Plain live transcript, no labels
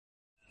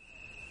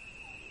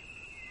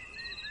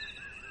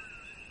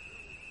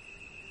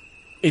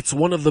It's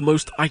one of the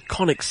most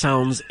iconic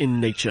sounds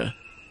in nature.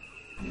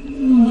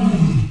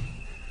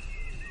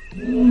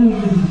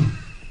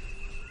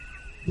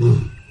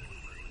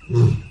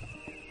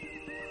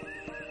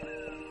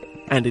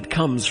 And it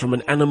comes from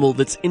an animal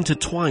that's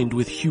intertwined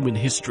with human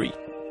history,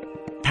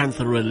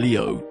 Panthera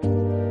leo.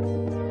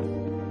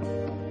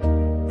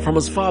 From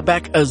as far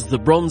back as the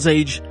Bronze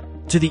Age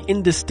to the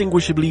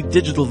indistinguishably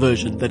digital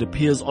version that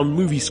appears on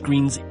movie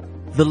screens,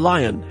 the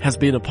lion has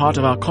been a part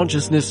of our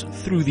consciousness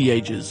through the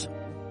ages.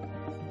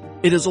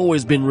 It has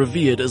always been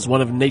revered as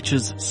one of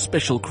nature's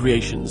special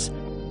creations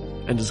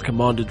and has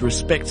commanded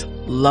respect,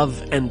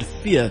 love, and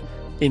fear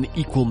in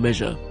equal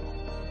measure.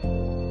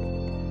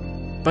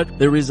 But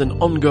there is an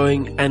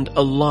ongoing and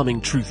alarming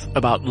truth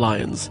about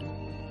lions.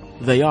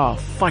 They are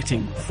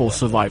fighting for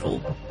survival.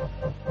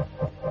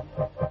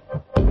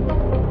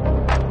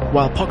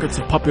 While pockets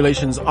of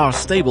populations are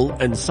stable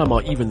and some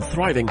are even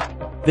thriving,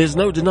 there's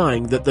no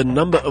denying that the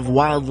number of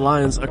wild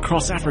lions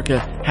across Africa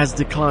has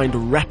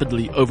declined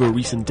rapidly over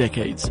recent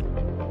decades.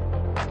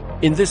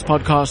 In this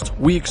podcast,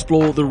 we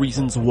explore the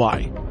reasons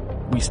why.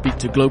 We speak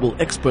to global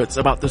experts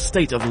about the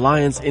state of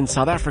lions in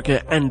South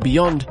Africa and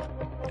beyond,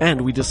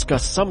 and we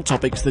discuss some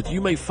topics that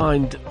you may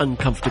find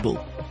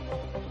uncomfortable.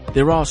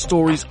 There are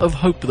stories of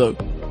hope though,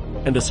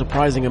 and a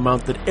surprising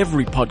amount that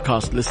every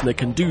podcast listener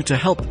can do to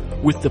help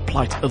with the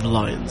plight of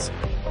lions.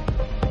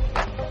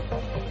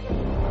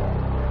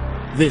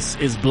 This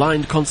is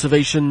Blind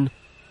Conservation,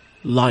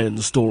 Lion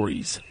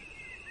Stories.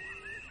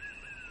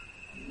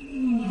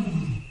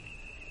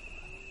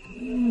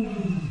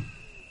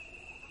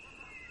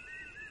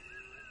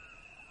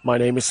 My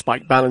name is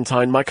Spike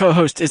Ballantyne. My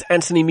co-host is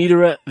Anthony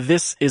Mederer.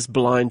 This is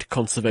Blind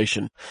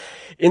Conservation.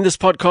 In this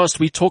podcast,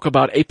 we talk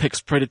about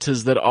apex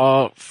predators that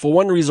are, for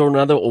one reason or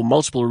another, or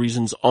multiple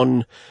reasons,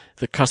 on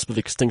the cusp of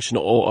extinction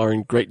or are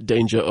in great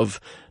danger of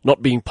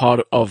not being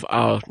part of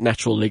our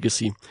natural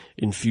legacy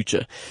in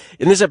future.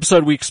 In this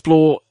episode, we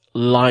explore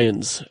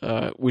lions,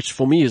 which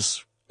for me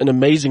is an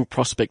amazing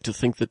prospect to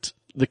think that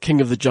the king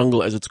of the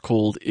jungle, as it's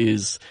called,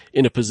 is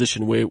in a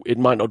position where it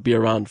might not be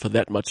around for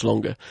that much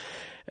longer.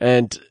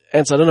 And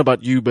I don't know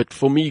about you, but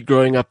for me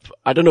growing up,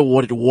 I don't know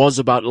what it was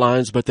about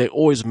lions, but they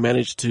always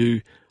managed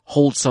to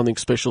hold something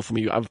special for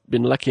me. I've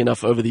been lucky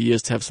enough over the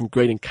years to have some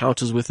great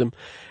encounters with them.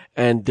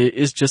 And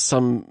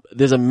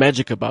there's a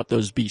magic about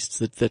those beasts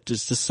that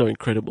is just so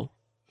incredible.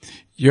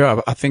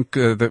 Yeah, I think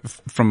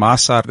from my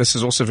side, this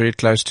is also very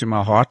close to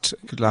my heart.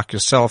 Like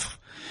yourself,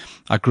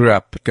 I grew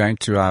up going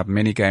to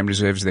many game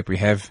reserves that we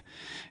have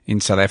in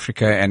South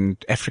Africa,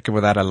 and Africa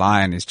without a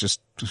lion is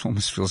just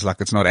almost feels like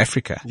it's not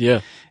Africa.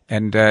 Yeah.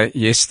 And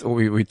yes,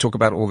 we talk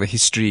about all the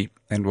history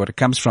and what it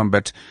comes from,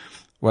 but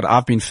what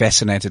I've been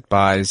fascinated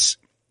by is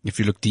if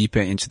you look deeper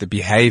into the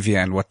behavior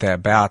and what they're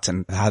about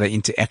and how they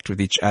interact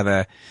with each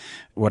other,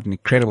 what an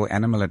incredible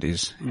animal it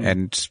is.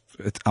 And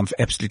I'm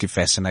absolutely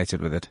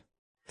fascinated with it.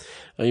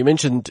 You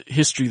mentioned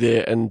history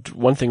there, and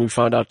one thing we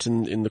found out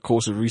in the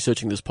course of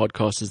researching this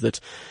podcast is that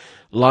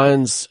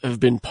lions have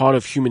been part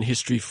of human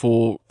history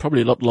for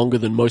probably a lot longer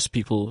than most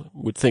people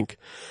would think.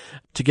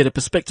 To get a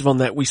perspective on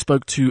that, we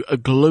spoke to a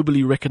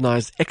globally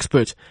recognized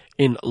expert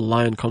in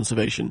lion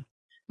conservation.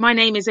 My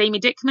name is Amy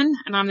Dickman,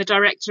 and I'm the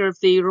director of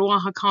the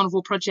Ruaha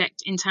Carnivore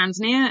Project in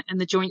Tanzania and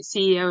the joint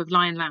CEO of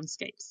Lion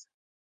Landscapes.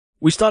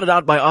 We started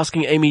out by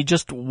asking Amy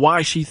just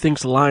why she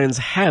thinks lions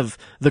have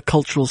the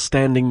cultural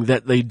standing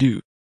that they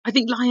do. I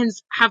think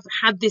lions have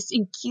had this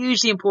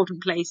hugely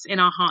important place in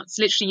our hearts.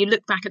 Literally, you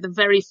look back at the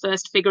very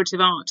first figurative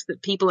art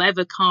that people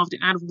ever carved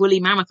out of woolly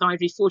mammoth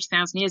ivory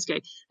 40,000 years ago,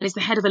 and it's the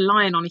head of a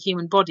lion on a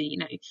human body. You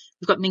know,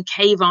 we've got them in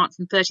cave art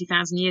from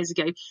 30,000 years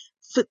ago.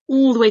 For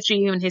all the way through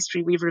human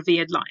history, we've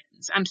revered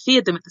lions and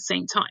feared them at the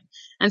same time.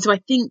 And so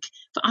I think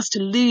for us to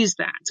lose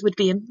that would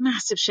be a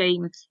massive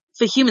shame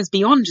for humans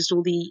beyond just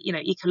all the,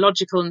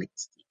 ecological and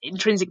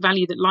intrinsic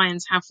value that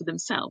lions have for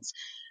themselves.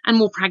 And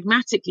more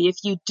pragmatically, if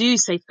you do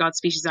safeguard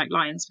species like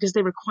lions, because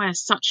they require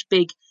such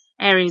big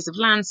areas of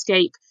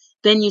landscape,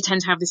 then you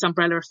tend to have this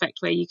umbrella effect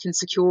where you can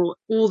secure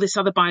all this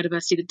other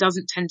biodiversity that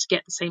doesn't tend to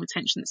get the same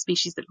attention that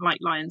species that like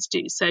lions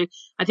do. So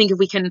I think if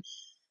we can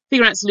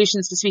figure out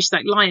solutions for species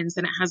like lions,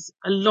 then it has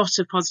a lot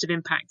of positive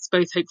impacts,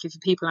 both hopefully for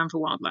people and for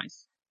wildlife.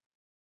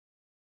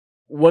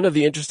 One of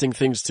the interesting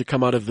things to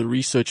come out of the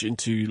research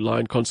into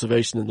lion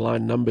conservation and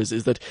lion numbers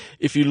is that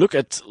if you look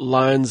at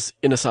lions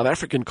in a South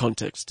African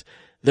context,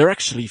 they're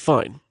actually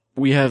fine.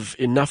 We have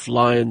enough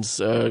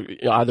lions,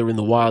 either in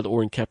the wild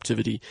or in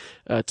captivity,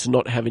 to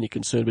not have any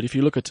concern. But if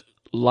you look at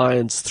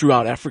lions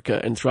throughout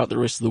Africa and throughout the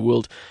rest of the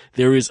world,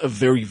 there is a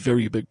very,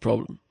 very big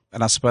problem.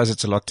 And I suppose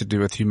it's a lot to do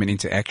with human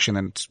interaction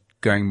and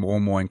going more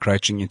and more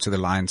encroaching into the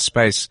lion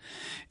space.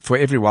 For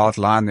every wild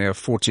lion, there are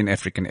 14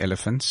 African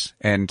elephants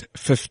and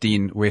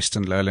 15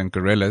 Western lowland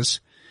gorillas.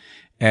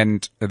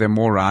 And there are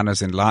more rhinos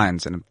than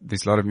lions, and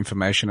there's a lot of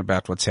information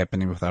about what's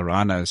happening with our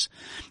rhinos.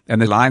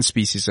 And the lion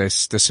species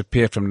has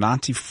disappeared from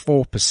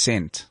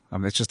 94%. I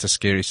mean, that's just a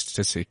scary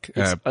statistic.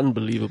 It's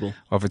unbelievable.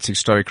 Of its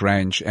historic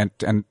range. And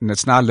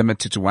it's now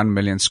limited to 1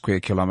 million square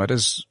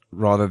kilometers,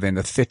 rather than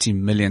the 30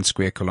 million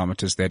square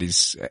kilometers that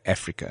is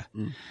Africa.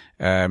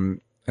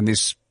 And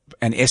there's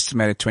an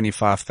estimated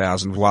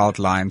 25,000 wild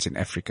lions in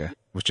Africa,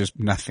 which is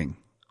nothing.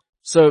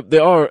 So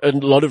there are a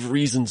lot of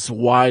reasons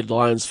why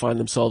lions find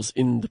themselves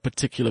in the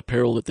particular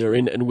peril that they're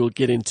in, and we'll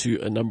get into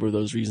a number of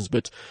those reasons.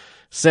 But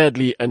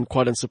sadly, and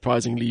quite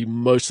unsurprisingly,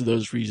 most of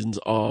those reasons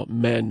are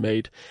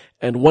man-made.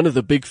 And one of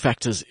the big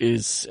factors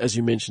is, as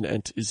you mentioned,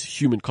 Ant, is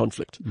human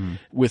conflict,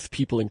 with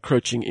people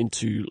encroaching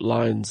into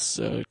lions'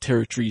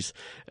 territories,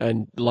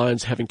 and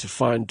lions having to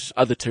find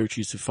other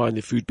territories to find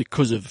their food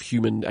because of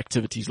human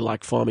activities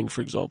like farming,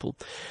 for example.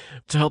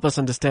 To help us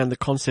understand the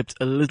concept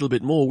a little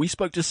bit more, we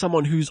spoke to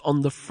someone who's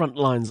on the front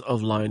lines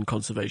of lion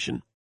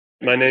conservation.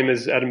 My name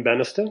is Adam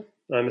Bannister.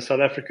 I'm a South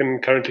African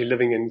currently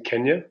living in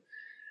Kenya.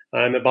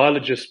 I'm a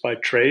biologist by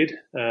trade,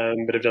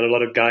 but I've done a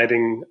lot of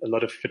guiding, a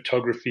lot of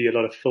photography, a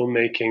lot of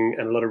filmmaking,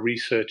 and a lot of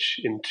research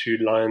into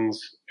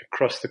lions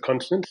across the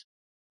continent.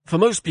 For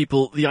most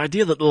people, the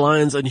idea that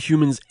lions and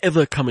humans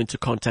ever come into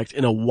contact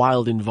in a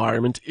wild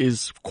environment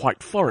is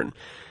quite foreign.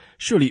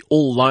 Surely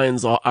all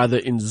lions are either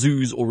in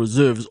zoos or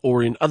reserves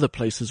or in other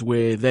places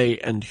where they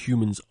and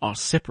humans are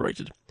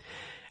separated.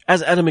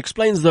 As Adam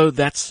explains, though,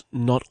 that's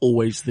not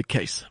always the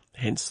case,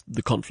 hence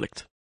the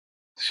conflict.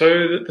 So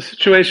the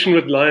situation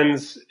with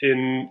lions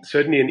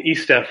certainly in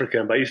East Africa,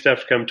 and by East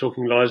Africa I'm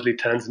talking largely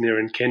Tanzania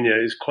and Kenya,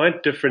 is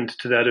quite different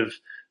to that of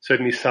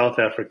certainly South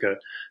Africa.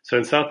 So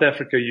in South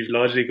Africa you've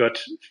largely got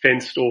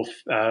fenced off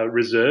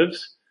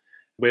reserves,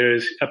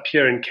 whereas up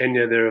here in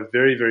Kenya there are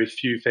very, very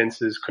few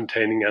fences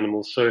containing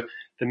animals. So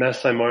the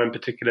Masai Mara in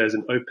particular is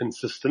an open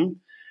system.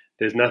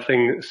 There's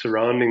nothing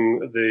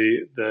surrounding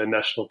the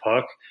national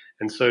park,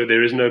 and so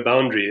there is no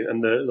boundary,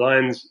 and the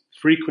lions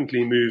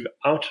frequently move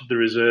out of the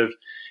reserve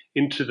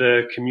into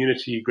the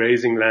community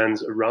grazing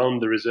lands around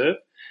the reserve,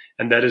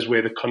 and that is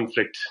where the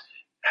conflict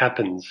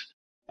happens.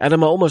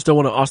 Adam, I almost don't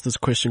want to ask this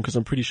question because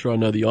I'm pretty sure I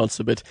know the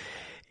answer, but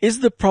is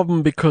the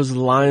problem because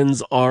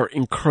lions are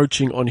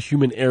encroaching on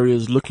human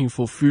areas looking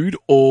for food,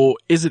 or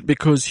is it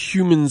because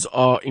humans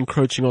are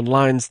encroaching on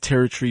lions'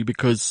 territory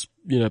because,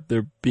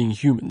 they're being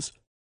humans?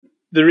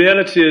 The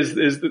reality is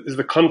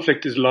the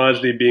conflict is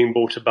largely being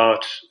brought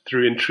about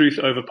through, in truth,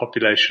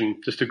 overpopulation,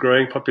 just a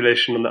growing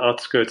population on the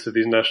outskirts of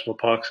these national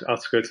parks,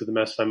 outskirts of the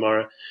Masai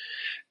Mara.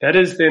 That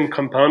is then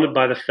compounded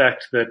by the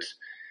fact that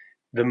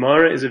the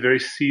Mara is a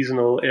very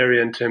seasonal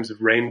area in terms of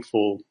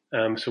rainfall.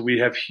 So we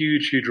have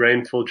huge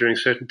rainfall during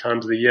certain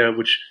times of the year,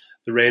 which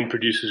the rain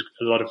produces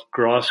a lot of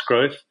grass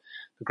growth.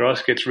 The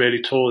grass gets really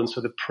tall, and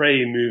so the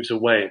prey moves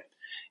away.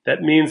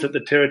 That means that the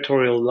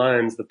territorial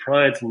lions, the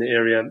prides in the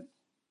area,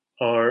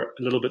 are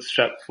a little bit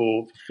strapped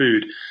for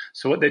food.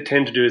 So what they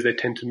tend to do is they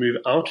tend to move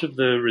out of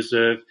the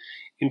reserve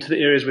into the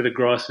areas where the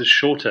grass is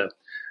shorter.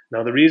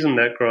 Now, the reason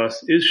that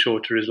grass is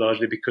shorter is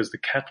largely because the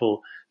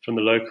cattle from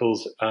the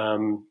locals are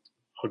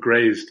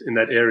grazed in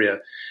that area.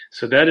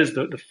 So that is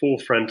the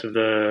forefront of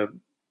the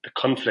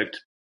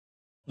conflict.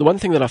 The one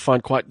thing that I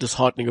find quite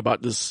disheartening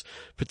about this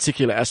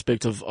particular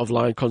aspect of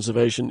lion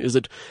conservation is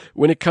that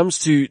when it comes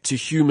to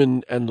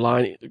human and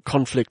lion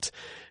conflict,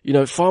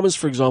 farmers,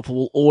 for example,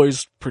 will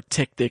always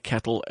protect their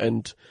cattle,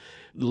 and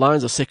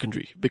lions are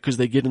secondary because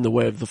they get in the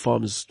way of the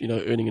farmers,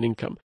 earning an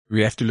income.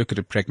 We have to look at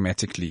it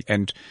pragmatically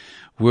and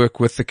work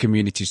with the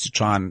communities to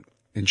try and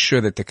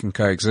ensure that they can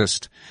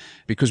coexist,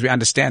 because we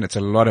understand it's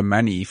a lot of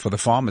money for the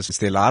farmers. It's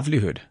their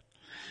livelihood.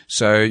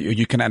 So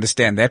you can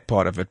understand that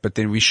part of it, but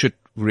then we should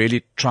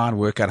really try and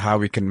work out how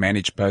we can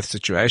manage both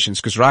situations,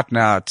 because right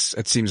now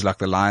it seems like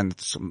the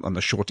lion's on the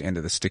short end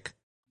of the stick.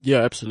 Yeah,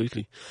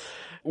 absolutely.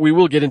 We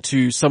will get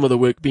into some of the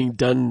work being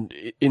done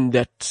in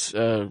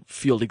that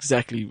field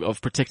exactly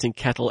of protecting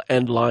cattle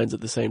and lions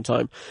at the same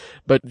time.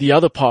 But the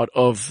other part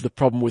of the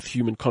problem with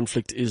human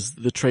conflict is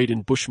the trade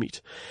in bushmeat.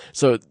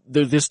 So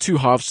there's two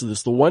halves to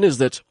this. The one is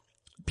that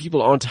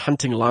people aren't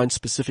hunting lions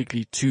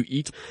specifically to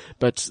eat,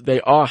 but they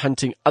are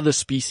hunting other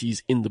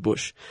species in the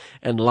bush,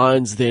 and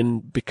lions then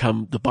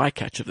become the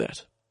bycatch of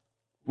that.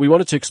 We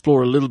wanted to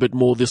explore a little bit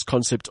more this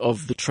concept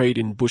of the trade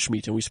in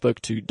bushmeat, and we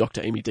spoke to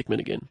Dr. Amy Dickman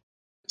again.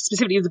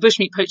 Specifically the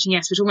bushmeat poaching,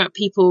 yes, we're talking about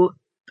people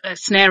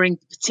snaring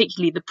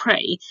particularly the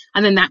prey,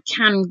 and then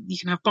you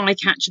can have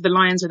bycatch of the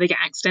lions where they get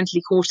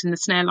accidentally caught in the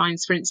snare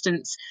lines, for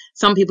instance.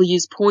 Some people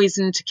use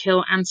poison to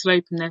kill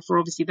antelope, and therefore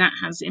obviously that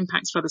has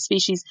impacts for other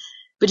species.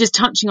 But just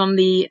touching on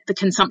the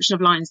consumption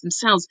of lions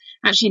themselves,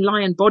 actually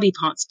lion body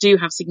parts do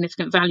have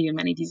significant value in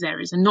many of these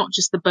areas, and not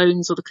just the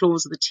bones or the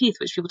claws or the teeth,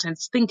 which people tend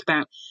to think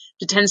about.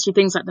 It tends to be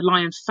things like the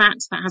lion fat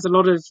that has a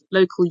lot of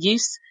local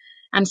use,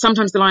 and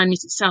sometimes the lion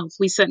meat itself.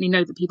 We certainly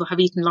know that people have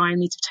eaten lion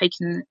meat, have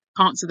taken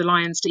parts of the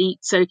lions to eat,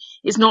 so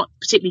it's not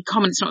particularly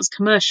common, it's not as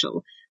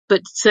commercial,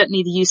 but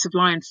certainly the use of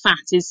lion fat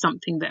is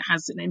something that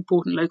has an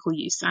important local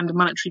use and a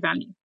monetary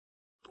value.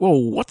 Whoa,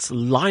 what's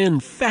lion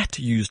fat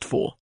used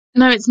for?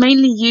 No, it's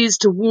mainly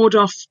used to ward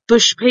off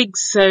bush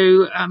pigs. So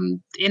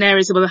in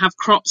areas where they have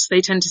crops,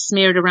 they tend to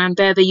smear it around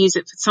there. They use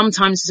it for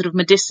sometimes sort of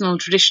medicinal,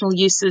 traditional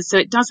uses. So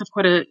it does have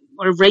quite a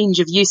range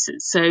of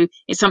uses. So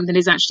it's something that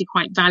is actually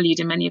quite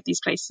valued in many of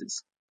these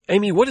places.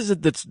 Amy, what is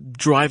it that's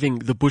driving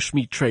the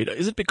bushmeat trade?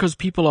 Is it because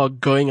people are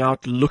going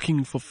out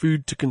looking for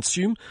food to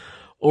consume,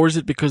 or is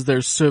it because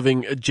they're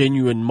serving a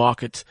genuine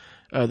market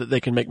that they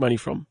can make money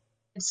from?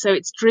 So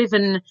it's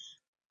driven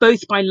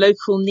both by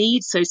local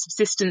needs, so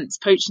subsistence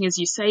poaching, as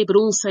you say, but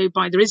also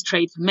by there is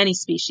trade for many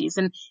species.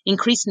 And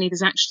increasingly,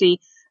 there's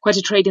actually quite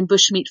a trade in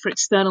bushmeat for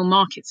external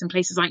markets in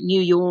places like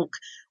New York,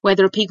 where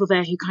there are people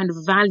there who kind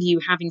of value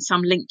having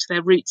some link to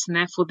their roots, and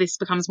therefore this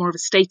becomes more of a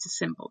status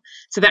symbol.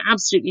 So there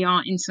absolutely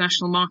are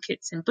international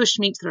markets in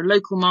bushmeat, there are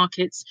local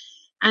markets,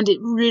 and it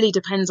really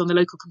depends on the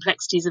local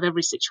complexities of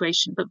every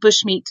situation. But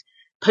bushmeat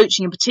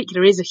poaching in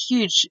particular is a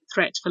huge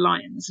threat for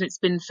lions, and it's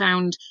been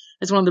found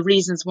as one of the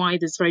reasons why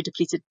there's very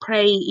depleted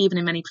prey, even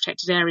in many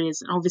protected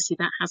areas. And obviously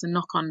that has a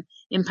knock-on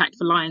impact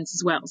for lions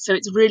as well. So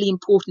it's really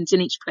important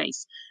in each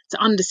place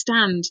to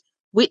understand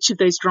which of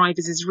those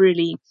drivers is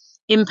really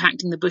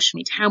impacting the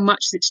bushmeat, how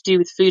much is it to do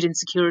with food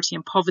insecurity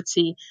and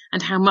poverty,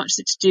 and how much is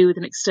it to do with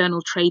an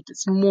external trade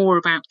that's more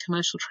about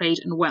commercial trade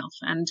and wealth.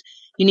 And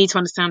you need to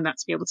understand that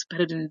to be able to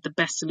put it in the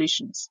best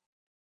solutions.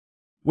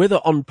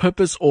 Whether on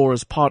purpose or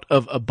as part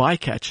of a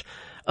bycatch,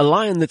 a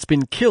lion that's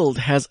been killed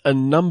has a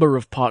number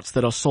of parts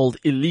that are sold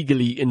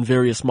illegally in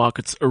various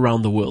markets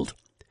around the world.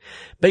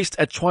 Based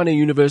at China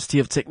University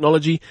of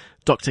Technology,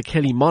 Dr.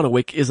 Kelly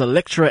Marnowick is a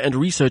lecturer and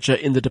researcher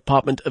in the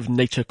Department of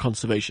Nature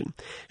Conservation.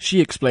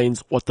 She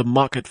explains what the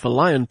market for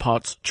lion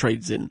parts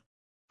trades in.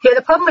 Yeah,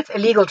 the problem with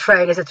illegal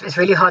trade is it's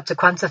really hard to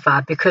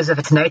quantify because of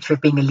its nature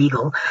of being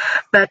illegal.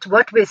 But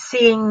what we're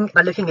seeing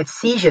by looking at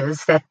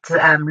seizures that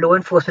law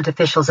enforcement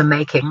officials are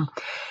making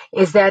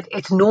is that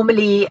it's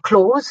normally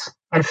claws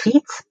and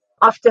feet,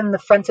 often the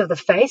front of the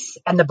face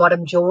and the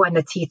bottom jaw and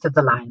the teeth of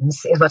the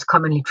lions is what's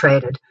commonly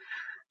traded.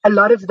 A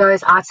lot of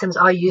those items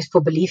are used for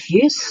belief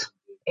use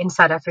in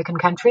South African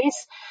countries.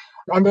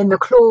 And then the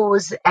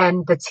claws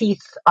and the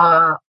teeth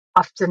are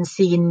often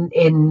seen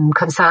in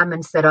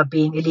consignments that are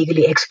being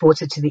illegally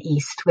exported to the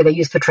east, where they're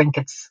used for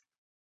trinkets.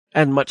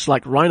 And much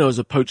like rhinos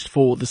are poached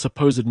for the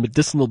supposed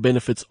medicinal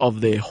benefits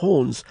of their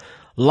horns,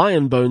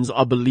 lion bones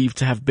are believed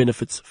to have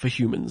benefits for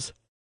humans.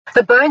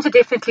 The bones are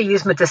definitely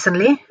used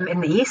medicinally in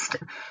the east.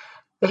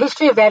 The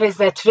history of that is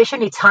that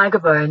traditionally tiger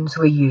bones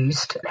were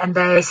used, and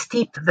they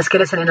steep the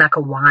skeleton in like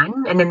a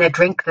wine, and then they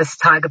drink this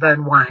tiger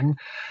bone wine.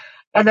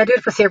 And they do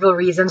it for several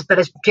reasons, but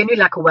it's generally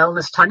like a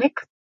wellness tonic.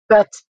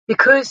 But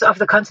because of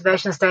the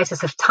conservation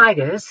status of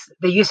tigers,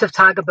 the use of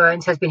tiger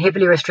bones has been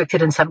heavily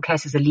restricted, in some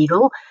cases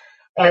illegal.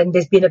 And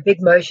there's been a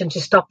big motion to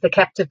stop the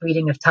captive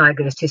breeding of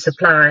tigers to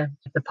supply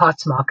the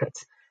parts market.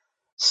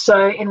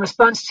 So in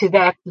response to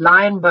that,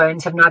 lion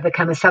bones have now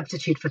become a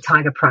substitute for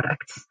tiger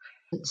products.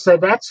 So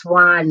that's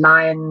why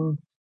lion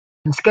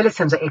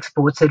skeletons are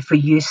exported for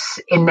use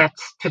in that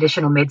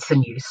traditional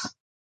medicine use.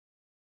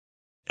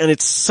 And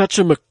it's such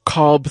a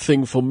macabre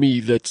thing for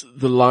me that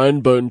the lion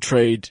bone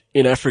trade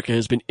in Africa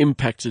has been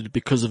impacted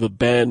because of a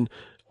ban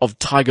of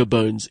tiger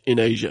bones in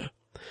Asia.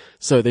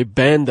 So they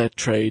banned that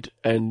trade,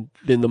 and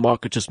then the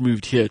market just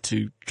moved here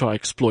to try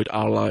exploit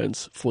our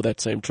lions for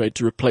that same trade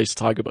to replace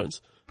tiger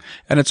bones.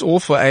 And it's all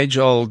for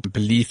age-old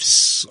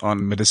beliefs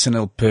on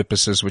medicinal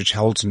purposes, which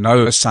holds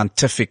no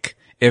scientific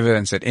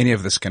evidence that any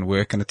of this can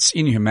work. And it's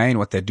inhumane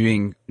what they're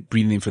doing,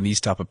 breeding for these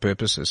type of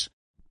purposes.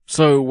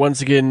 So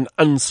once again,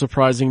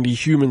 unsurprisingly,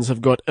 humans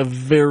have got a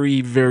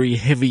very, very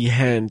heavy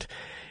hand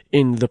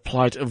in the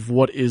plight of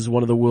what is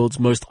one of the world's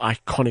most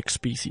iconic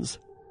species.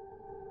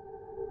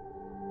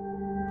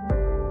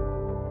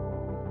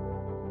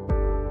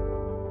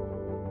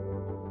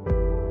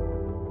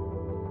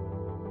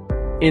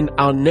 In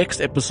our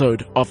next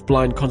episode of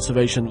Blind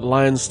Conservation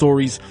Lion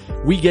Stories,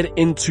 we get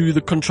into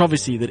the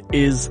controversy that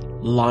is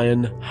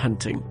lion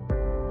hunting.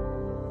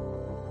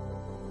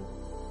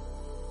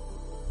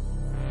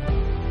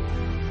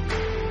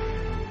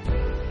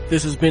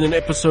 This has been an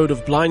episode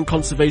of Blind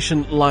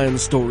Conservation Lion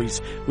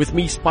Stories with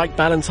me, Spike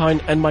Ballantyne,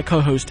 and my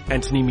co-host,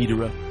 Anthony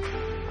Miedema.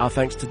 Our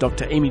thanks to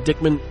Dr. Amy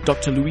Dickman,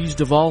 Dr. Louise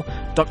Duval,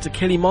 Dr.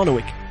 Kelly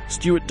Marnowick,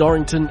 Stuart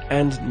Dorrington,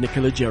 and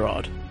Nicola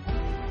Gerard.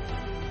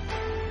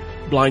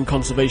 Blind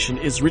Conservation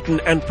is written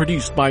and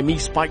produced by me,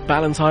 Spike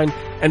Ballantyne,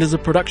 and is a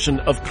production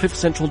of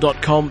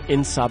cliffcentral.com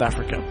in South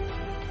Africa.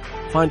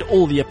 Find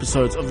all the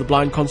episodes of the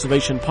Blind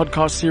Conservation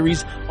podcast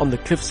series on the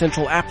Cliff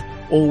Central app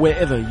or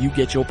wherever you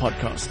get your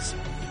podcasts.